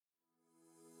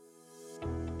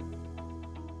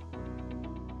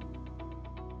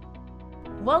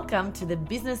Welcome to the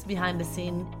Business Behind the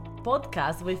Scene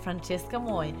podcast with Francesca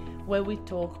Moy, where we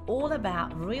talk all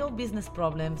about real business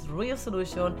problems, real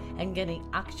solutions, and getting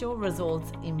actual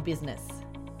results in business.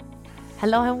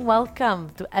 Hello and welcome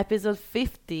to episode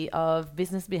 50 of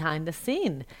Business Behind the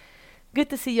Scene. Good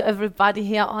to see you everybody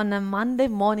here on a Monday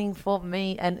morning for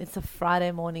me, and it's a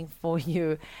Friday morning for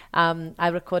you. I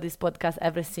record this podcast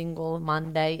every single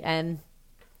Monday, and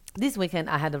this weekend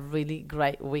I had a really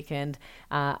great weekend.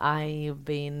 I've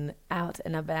been out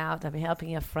and about. I've been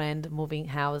helping a friend moving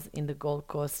house in the Gold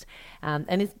Coast,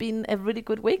 and it's been a really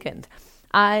good weekend.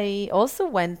 I also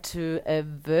went to a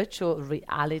virtual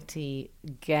reality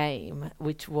game,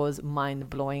 which was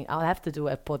mind-blowing. I'll have to do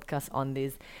a podcast on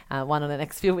this one on the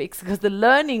next few weeks because the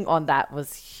learning on that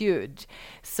was huge.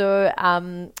 So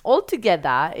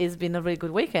altogether, it's been a really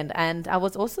good weekend. And I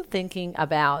was also thinking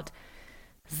about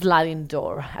Sliding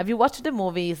Door. Have you watched the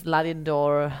movie Sliding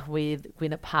Door with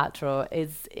Gwyneth Paltrow?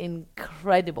 It's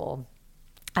incredible.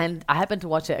 And I happened to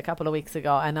watch it a couple of weeks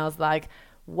ago and I was like,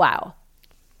 wow.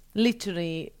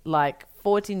 Literally like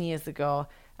 14 years ago,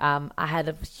 I had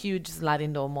a huge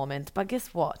sliding door moment. But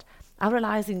guess what? I'm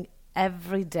realizing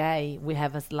every day we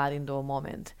have a sliding door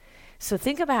moment. So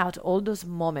think about all those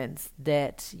moments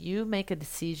that you make a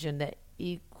decision that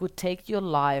it could take your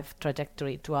life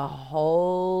trajectory to a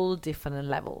whole different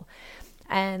level.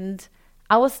 And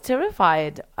I was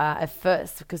terrified at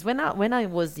first because when I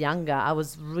was younger, I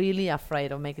was really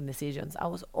afraid of making decisions. I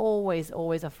was always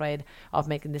afraid of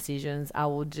making decisions. I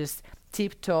would just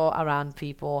tiptoe around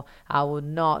people. I would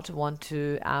not want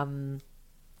to,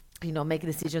 make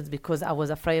decisions because I was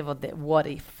afraid of the what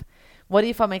if. What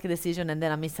if I make a decision and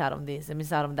then I miss out on this and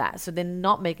miss out on that? So then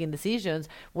not making decisions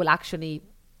will actually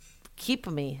keep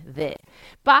me there.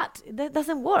 But that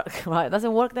doesn't work, right? It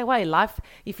doesn't work that way. Life,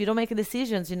 if you don't make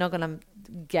decisions, you're not going to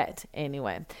get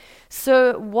anywhere.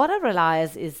 So what I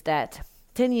realized is that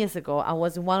 10 years ago, I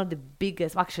was one of the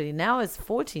biggest, actually now it's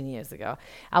 14 years ago,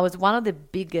 I was one of the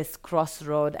biggest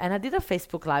crossroad, and I did a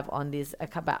Facebook Live on this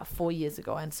about 4 years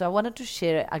ago. And so I wanted to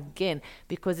share it again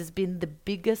because it's been the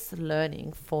biggest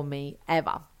learning for me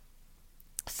ever.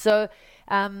 So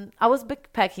I was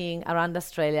backpacking around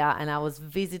Australia and I was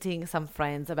visiting some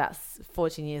friends about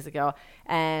 14 years ago.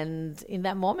 And in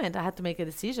that moment, I had to make a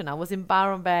decision. I was in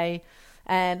Byron Bay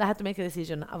and I had to make a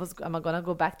decision. Am I going to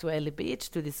go back to Airlie Beach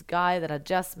to this guy that I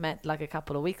just met like a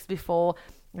couple of weeks before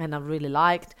and I really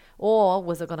liked? Or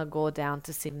was I going to go down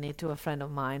to Sydney to a friend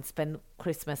of mine, spend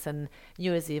Christmas and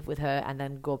New Year's Eve with her and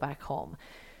then go back home?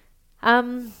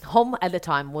 Home at the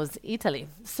time was Italy.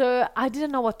 So I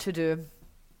didn't know what to do.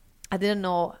 I didn't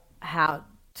know how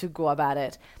to go about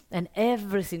it. And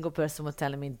every single person was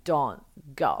telling me, don't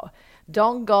go.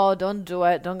 Don't go, don't do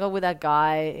it. Don't go with that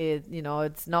guy.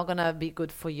 It's not going to be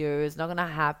good for you. It's not going to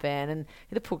happen. And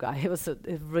the poor guy, he was a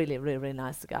really, really, really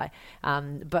nice guy.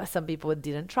 But some people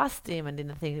didn't trust him and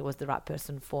didn't think it was the right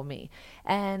person for me.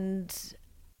 And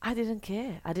I didn't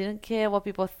care. I didn't care what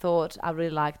people thought. I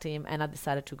really liked him and I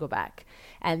decided to go back.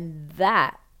 And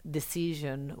that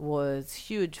decision was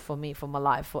huge for me, for my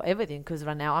life, for everything, because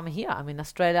right now I'm here. I'm in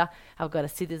Australia. I've got a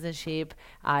citizenship.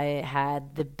 I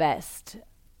had the best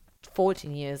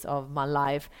 14 years of my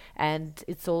life, and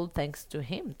it's all thanks to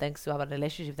him, thanks to our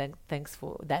relationship, thanks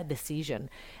for that decision.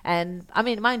 And I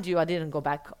mean, mind you, I didn't go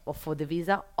back for the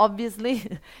visa,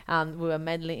 obviously. We were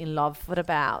madly in love for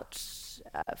about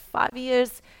 5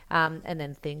 years, and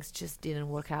then things just didn't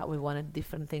work out. We wanted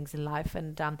different things in life,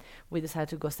 and we decided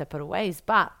to go separate ways.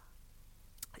 But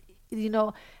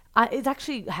it's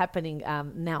actually happening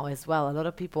now as well. A lot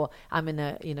of people, I'm in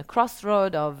a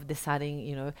crossroad of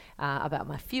deciding, about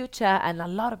my future, and a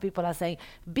lot of people are saying,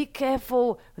 be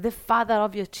careful the father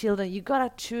of your children. You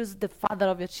gotta choose the father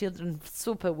of your children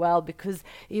super well because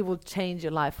it will change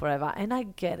your life forever. And I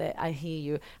get it. I hear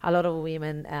you. A lot of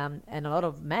women and a lot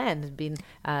of men have been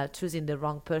choosing the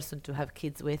wrong person to have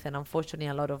kids with, and unfortunately,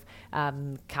 a lot of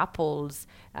couples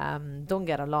don't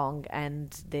get along,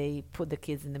 and they put the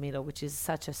kids in the middle, which is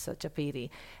such a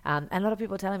pity. And a lot of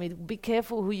people telling me, be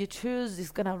careful who you choose, it's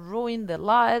going to ruin their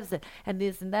lives and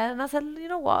this and that. And I said, you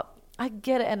know what? I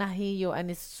get it and I hear you,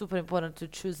 and it's super important to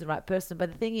choose the right person.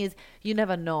 But the thing is, you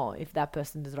never know if that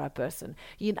person is the right person.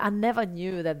 I never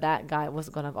knew that guy was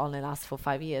going to only last for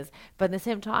 5 years. But at the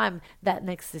same time, that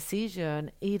next decision,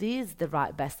 it is the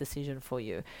best decision for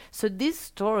you. So this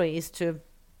story is to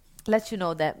let you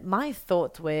know that my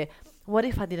thoughts were, what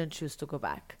if I didn't choose to go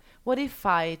back? What if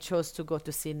I chose to go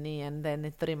to Sydney and then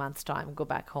in 3 months' time go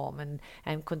back home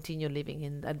and continue living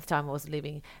in, at the time I was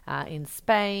living in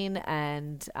Spain,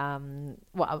 and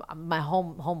my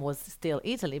home was still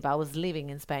Italy, but I was living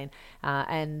in Spain.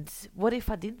 And what if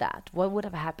I did that? What would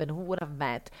have happened? Who would have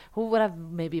met? Who would have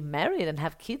maybe married and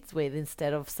have kids with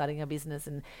instead of starting a business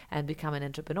and become an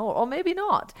entrepreneur? Or maybe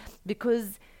not,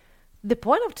 because the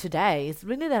point of today is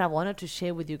really that I wanted to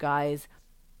share with you guys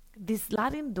these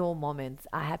sliding door moments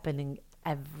are happening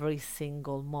every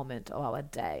single moment of our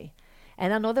day.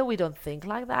 And I know that we don't think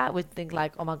like that. We think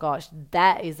like, oh my gosh,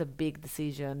 that is a big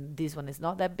decision. This one is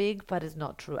not that big, but it's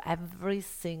not true. Every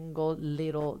single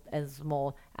little and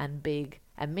small and big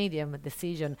and medium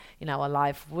decision in our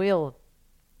life will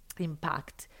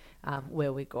impact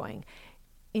where we're going.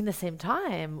 In the same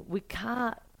time, we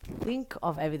can't think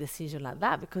of every decision like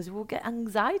that because we'll get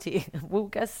anxiety, we'll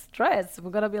get stressed.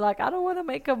 We're going to be like, I don't want to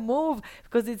make a move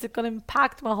because it's going to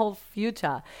impact my whole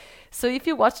future. So if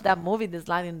you watch that movie, The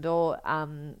Sliding Door,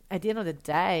 at the end of the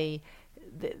day,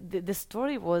 the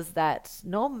story was that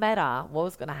no matter what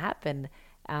was going to happen,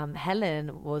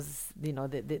 Helen was,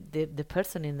 the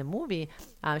person in the movie.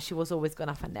 She was always going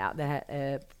to find out that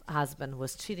her husband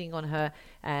was cheating on her,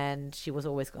 and she was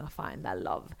always going to find that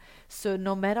love. So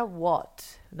no matter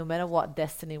what,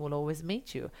 destiny will always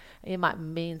meet you. It might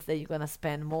mean that you're going to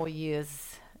spend more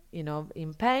years,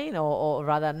 in pain, or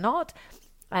rather not.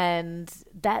 And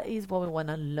that is what we want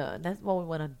to learn. That's what we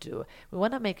want to do. We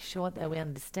want to make sure that we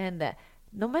understand that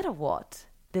no matter what,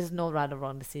 there's no right or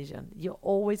wrong decision. You're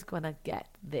always going to get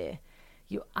there.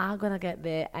 You are going to get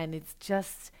there. And it's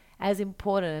just as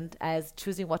important as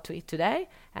choosing what to eat today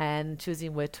and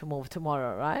choosing where to move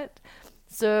tomorrow, right?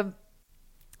 So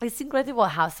it's incredible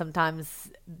how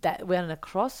sometimes that we're on a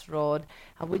crossroad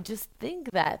and we just think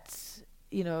that,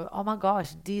 oh my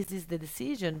gosh, this is the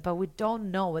decision, but we don't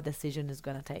know what decision is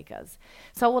going to take us.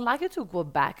 So I would like you to go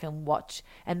back and watch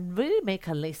and really make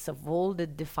a list of all the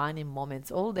defining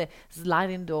moments, all the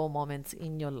sliding door moments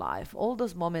in your life, all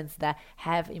those moments that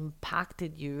have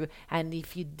impacted you. And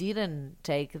if you didn't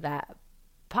take that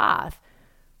path,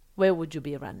 where would you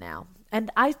be right now? And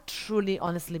I truly,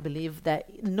 honestly believe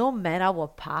that no matter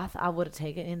what path I would have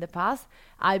taken in the past,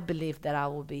 I believe that I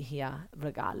will be here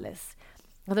regardless.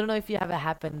 I don't know if you ever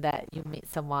happened that you meet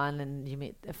someone and you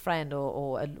meet a friend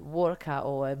or a worker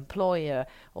or employer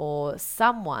or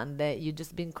someone that you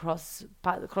just been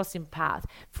crossing path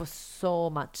for so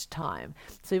much time.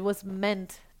 So it was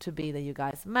meant to be that you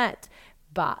guys met,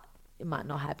 but it might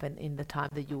not happen in the time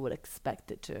that you would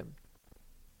expect it to.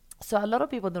 So a lot of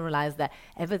people don't realize that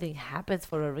everything happens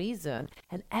for a reason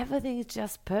and everything is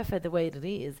just perfect the way it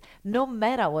is. No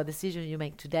matter what decision you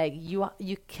make today,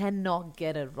 you cannot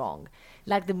get it wrong.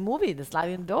 Like the movie, The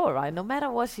Sliding Door, right? No matter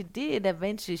what she did,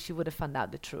 eventually she would have found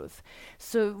out the truth.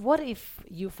 So what if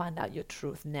you find out your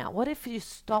truth now? What if you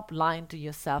stop lying to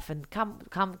yourself and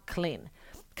come clean?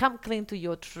 Come clean to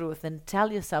your truth and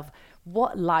tell yourself,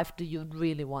 what life do you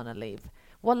really want to live?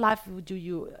 What life do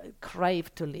you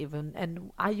crave to live,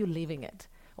 and are you living it?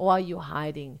 Or are you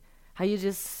hiding? Are you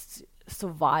just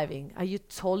surviving? Are you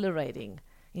tolerating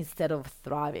instead of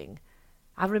thriving?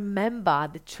 I remember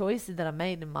the choices that I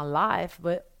made in my life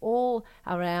were all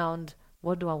around,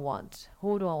 what do I want?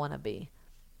 Who do I want to be?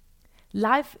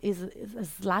 Life is a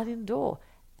sliding door.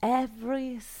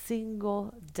 Every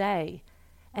single day,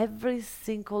 every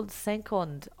single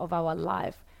second of our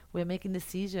life, we're making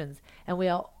decisions, and we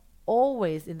are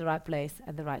always in the right place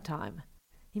at the right time.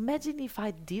 Imagine if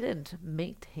I didn't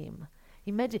meet him.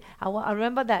 Imagine, I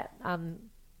remember that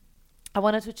I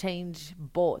wanted to change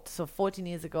boat. So 14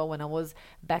 years ago when I was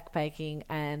backpacking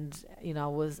and,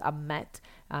 I met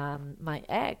my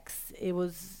ex,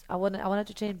 I wanted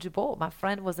to change the boat. My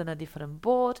friend was on a different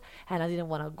boat and I didn't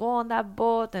want to go on that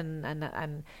boat,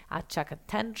 and I chucked a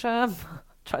tantrum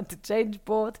trying to change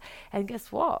boat. And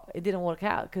guess what? It didn't work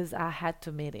out because I had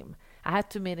to meet him. I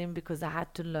had to meet him because I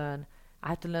had to learn. I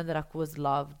had to learn that I was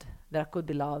loved, that I could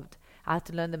be loved. I had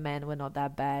to learn that men were not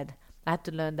that bad. I had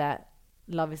to learn that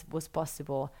love was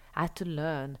possible. I had to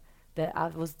learn that I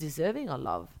was deserving of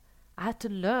love. I had to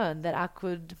learn that I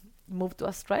could move to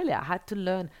Australia. I had to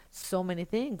learn so many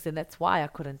things, and that's why I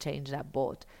couldn't change that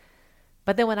boat.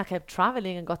 But then when I kept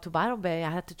traveling and got to Byron Bay,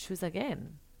 I had to choose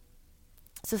again.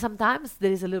 So sometimes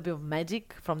there is a little bit of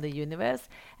magic from the universe,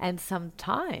 and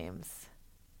sometimes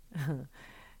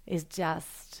it's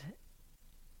just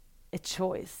a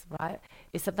choice, right?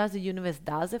 If sometimes the universe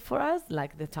does it for us,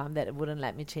 like the time that it wouldn't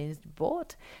let me change the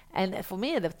boat. And for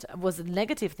me, that was a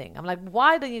negative thing. I'm like,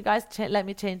 why don't you guys let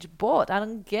me change boat? I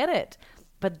don't get it.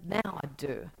 But now I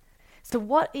do. So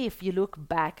what if you look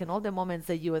back and all the moments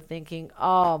that you were thinking,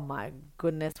 oh my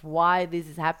goodness, why this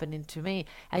is happening to me?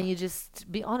 And you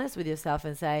just be honest with yourself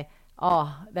and say,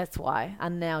 oh, that's why. I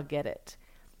now get it.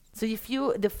 So if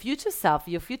the future self,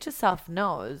 your future self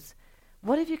knows,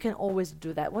 what if you can always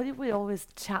do that? What if we always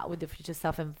chat with the future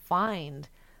self and find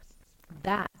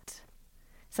that?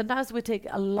 Sometimes we take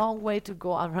a long way to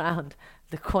go around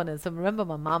the corner. So remember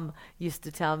my mom used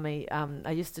to tell me,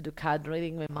 I used to do card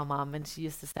reading with my mom, and she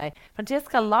used to say,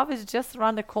 Francesca, love is just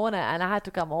around the corner. And I had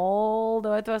to come all the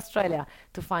way to Australia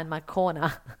to find my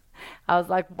corner. I was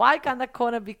like, why can't the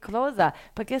corner be closer?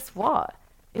 But guess what?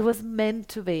 It was meant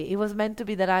to be. It was meant to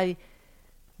be that I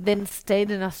then stayed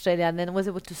in Australia and then was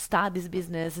able to start this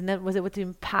business and then was able to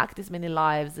impact this many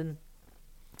lives. And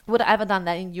would I ever done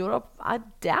that in Europe? I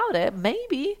doubt it.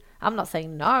 Maybe. I'm not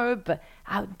saying no, but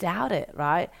I doubt it,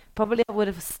 right? Probably I would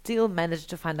have still managed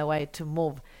to find a way to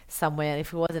move somewhere.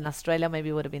 If it was in Australia, maybe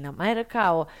it would have been America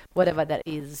or whatever that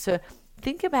is. So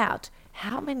think about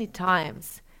how many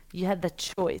times you had the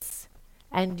choice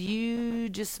and you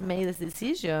just made this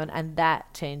decision and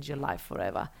that changed your life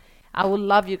forever. I would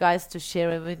love you guys to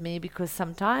share it with me, because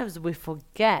sometimes we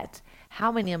forget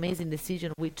how many amazing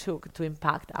decisions we took to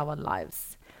impact our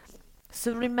lives.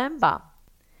 So remember,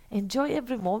 enjoy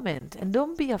every moment and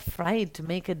don't be afraid to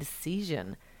make a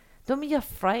decision. Don't be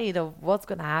afraid of what's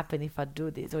going to happen if I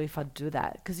do this or if I do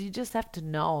that, because you just have to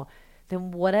know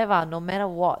then whatever, no matter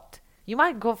what. You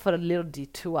might go for a little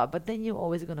detour, but then you're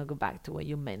always going to go back to where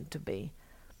you're meant to be.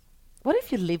 What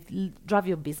if you drive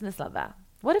your business like that?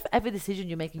 What if every decision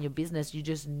you make in your business, you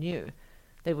just knew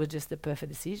that it was just the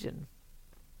perfect decision?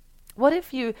 What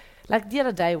if you, like the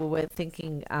other day, we were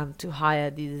thinking to hire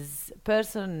this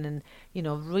person and,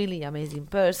 really amazing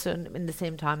person, in the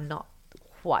same time, not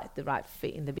quite the right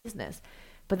fit in the business.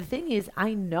 But the thing is,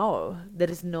 I know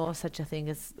there is no such a thing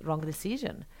as wrong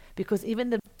decision, because even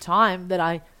the time that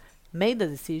I made the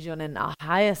decision and I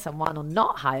hire someone or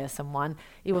not hire someone,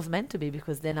 it was meant to be,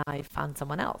 because then I found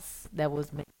someone else that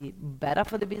was maybe better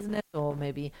for the business or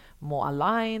maybe more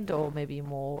aligned or maybe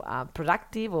more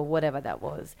productive or whatever that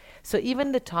was. So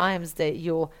even the times that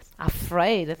you're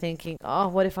afraid of thinking, oh,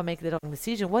 what if I make the wrong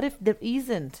decision? What if there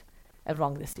isn't a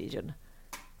wrong decision?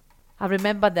 I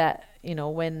remember that,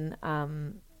 when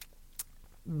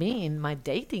me in my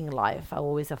dating life, I was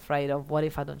always afraid of what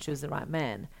if I don't choose the right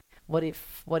man? What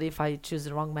if I choose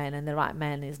the wrong man and the right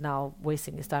man is now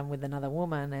wasting his time with another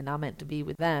woman and I'm meant to be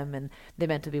with them and they're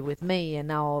meant to be with me and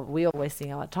now we are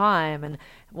wasting our time and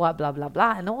what blah blah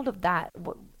blah, and all of that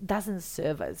doesn't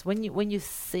serve us. When you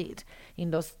sit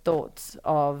in those thoughts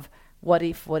of what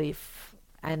if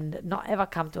and not ever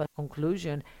come to a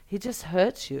conclusion, it just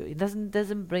hurts you. It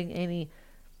doesn't bring any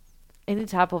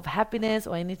type of happiness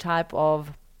or any type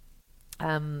of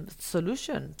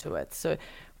solution to it. So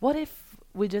what if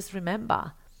we just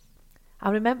remember? I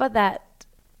remember that,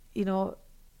 it's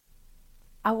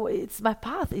my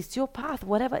path, it's your path,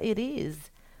 whatever it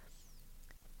is.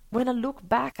 When I look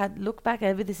back at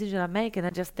every decision I make and I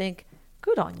just think,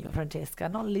 good on you, Francesca,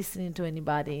 not listening to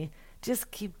anybody,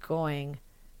 just keep going.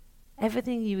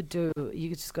 Everything you do,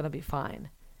 you're just going to be fine.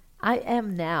 I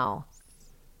am now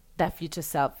that future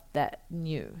self that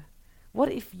knew. What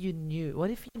if you knew? What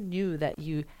if you knew that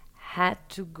you had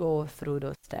to go through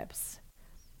those steps?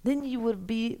 Then you would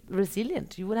be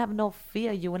resilient. You would have no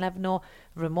fear. You would have no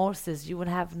remorses. You would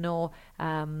have no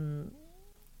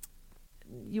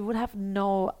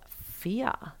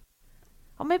fear.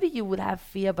 Or maybe you would have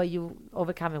fear, but you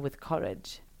overcome it with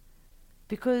courage.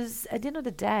 Because at the end of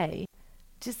the day,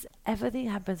 just everything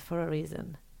happens for a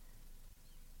reason.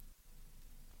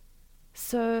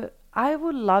 So I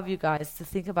would love you guys to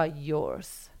think about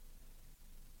yours.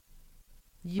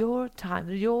 Your time,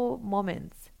 your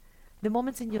moments. The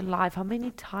moments in your life. How many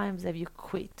times have you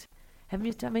quit? How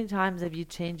many times have you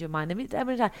changed your mind?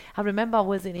 Every time. I remember I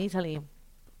was in Italy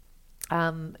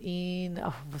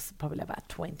it was probably about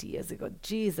 20 years ago.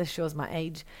 Jeez, that shows my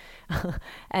age.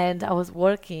 And I was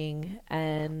working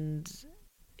and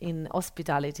in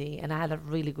hospitality, and I had a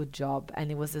really good job, and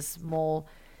it was a small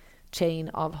chain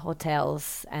of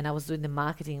hotels, and I was doing the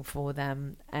marketing for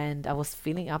them, and I was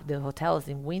filling up the hotels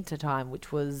in winter time,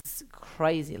 which was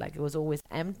crazy. Like, it was always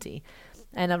empty.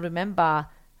 And I remember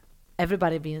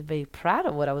everybody being very proud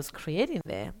of what I was creating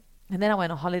there. And then I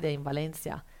went on holiday in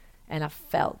Valencia, and I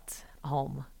felt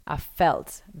home. I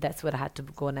felt that's where I had to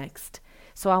go next.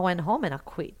 So I went home and I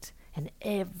quit, and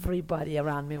everybody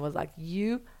around me was like,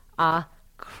 you are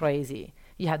crazy.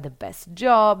 You have the best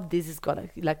job. This is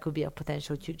could be a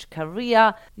potential huge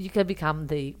career. You can become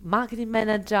the marketing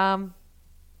manager.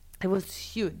 It was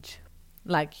huge,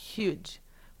 like huge.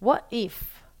 What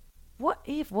if What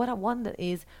I wonder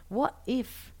is, what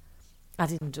if I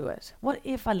didn't do it? What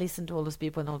if I listened to all those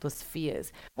people and all those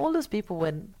fears? All those people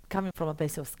were coming from a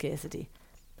place of scarcity,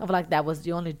 of like that was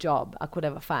the only job I could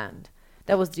ever find.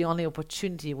 That was the only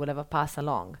opportunity would ever pass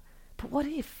along. But what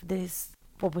if there's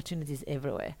opportunities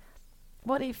everywhere?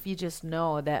 What if you just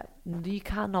know that you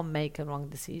cannot make a wrong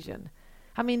decision?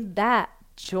 I mean, that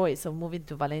choice of moving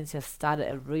to Valencia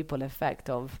started a ripple effect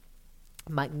of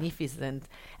magnificence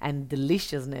and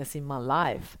deliciousness in my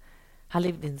life. I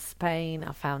lived in Spain,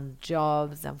 I found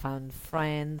jobs, I found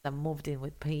friends, I moved in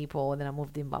with people, then I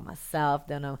moved in by myself,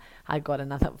 then I got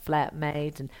another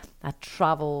flatmate, and I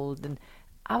traveled, and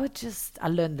I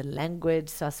learned the language,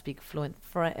 so I speak fluent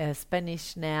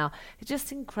Spanish now. It's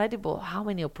just incredible how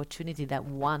many opportunities that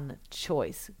one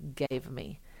choice gave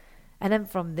me. And then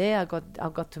from there, I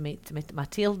got to meet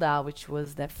Matilda, which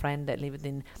was that friend that lived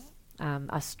in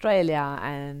Australia,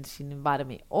 and she invited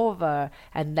me over,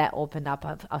 and that opened up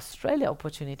an Australia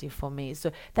opportunity for me.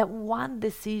 So that one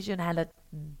decision had a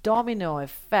domino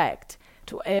effect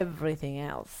to everything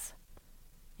else.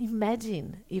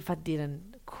 Imagine if I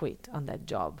didn't quit on that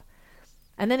job.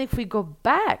 And then if we go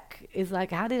back, it's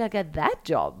like, how did I get that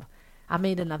job? I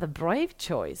made another brave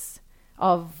choice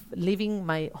of leaving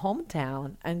my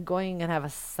hometown and going and have a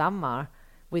summer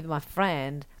with my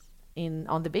friend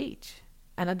on the beach.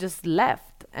 And I just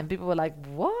left, and people were like,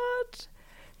 what?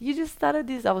 You just started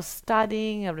this? I was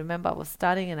studying. I remember I was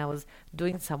studying and I was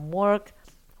doing some work.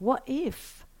 What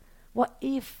if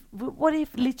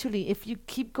literally, if you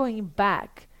keep going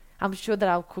back, I'm sure that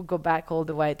I could go back all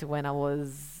the way to when I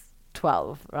was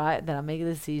 12, right? Then I make a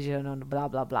decision on blah,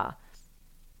 blah, blah.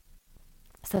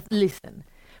 So listen,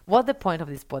 what the point of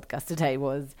this podcast today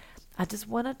was, I just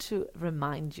wanted to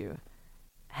remind you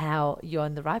how you're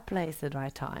in the right place at the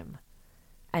right time.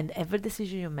 And every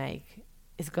decision you make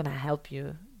is going to help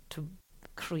you to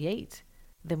create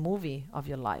the movie of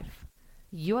your life.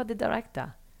 You are the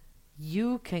director.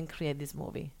 You can create this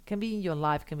movie. Can be in your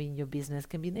life, can be in your business,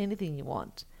 can be in anything you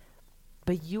want.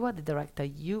 But you are the director.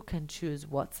 You can choose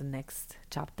what's the next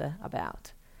chapter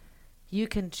about. You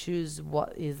can choose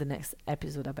what is the next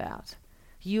episode about.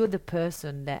 You're the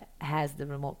person that has the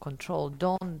remote control.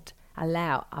 Don't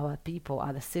allow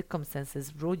other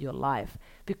circumstances rule your life,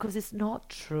 because it's not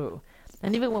true.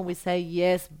 And even when we say,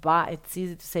 yes, but it's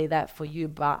easy to say that for you,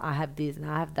 but I have this and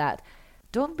I have that.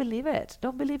 Don't believe it.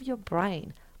 Don't believe your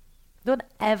brain. Don't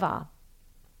ever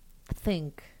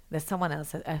think that someone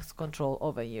else has control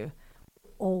over you.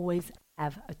 Always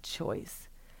have a choice.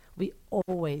 We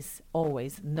always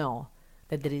know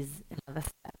that there is another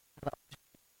step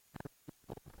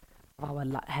of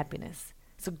our happiness.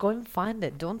 So go and find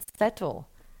it. Don't settle.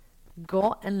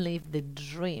 Go and live the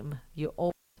dream you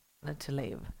always wanted to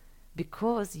live,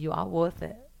 because you are worth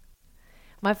it.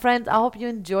 My friends, I hope you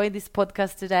enjoyed this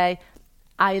podcast today.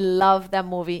 I love that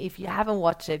movie. If you haven't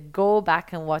watched it, go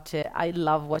back and watch it. I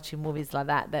love watching movies like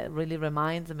that. That really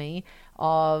reminds me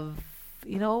of,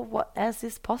 what else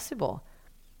is possible.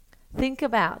 Think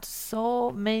about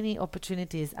so many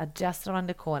opportunities are just around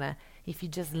the corner if you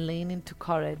just lean into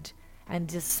courage and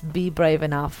just be brave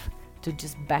enough to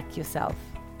just back yourself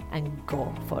and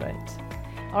go for it.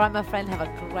 All right, my friend, have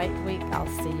a great week. I'll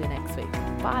see you next week.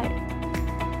 Bye.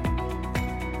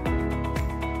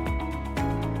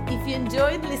 If you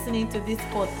enjoyed listening to this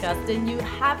podcast, then you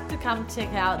have to come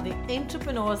check out the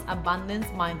Entrepreneur's Abundance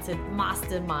Mindset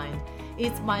Mastermind.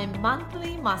 It's my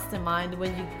monthly mastermind where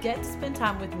you get to spend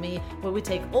time with me, where we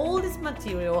take all this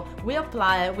material, we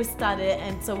apply it, we study it,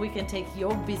 and so we can take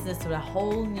your business to a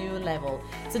whole new level.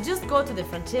 So just go to the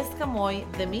Francesca Moi,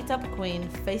 the Meetup Queen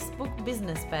Facebook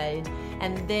business page,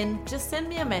 and then just send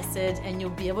me a message and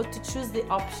you'll be able to choose the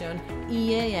option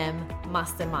EAM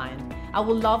Mastermind. I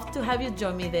would love to have you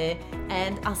join me there,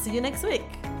 and I'll see you next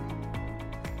week.